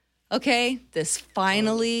Okay, this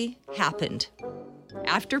finally happened.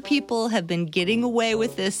 After people have been getting away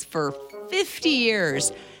with this for 50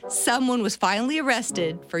 years, someone was finally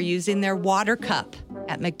arrested for using their water cup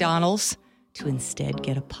at McDonald's to instead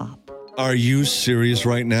get a pop. Are you serious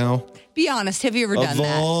right now? Be honest, have you ever done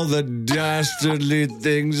that? Of all the dastardly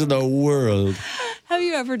things in the world. Have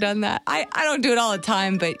you ever done that? I don't do it all the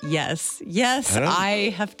time, but yes,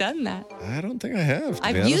 I have done that. I don't think I have.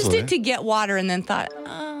 I've used it to get water and then thought,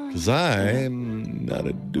 because I'm not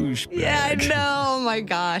a douchebag. Yeah, I know. Oh, my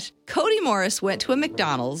gosh. Cody Morris went to a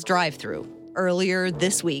McDonald's drive-thru earlier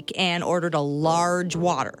this week and ordered a large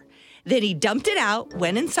water. Then he dumped it out,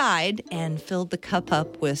 went inside, and filled the cup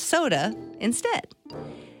up with soda instead.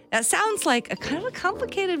 That sounds like a kind of a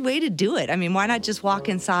complicated way to do it. I mean, why not just walk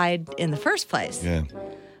inside in the first place?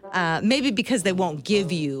 Yeah. Maybe because they won't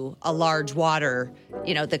give you a large water.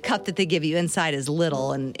 You know, the cup that they give you inside is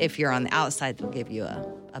little, and if you're on the outside, they'll give you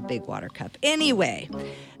a big water cup. Anyway,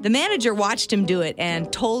 the manager watched him do it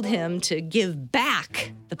and told him to give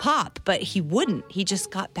back the pop, but he wouldn't. He just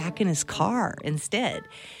got back in his car instead.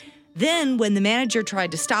 Then when the manager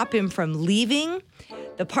tried to stop him from leaving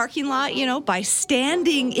the parking lot, by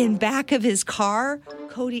standing in back of his car,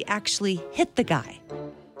 Cody actually hit the guy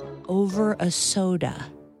over a soda.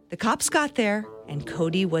 The cops got there, and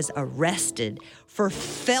Cody was arrested for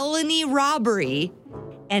felony robbery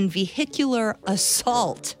and vehicular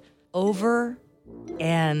assault over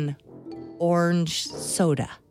an orange soda.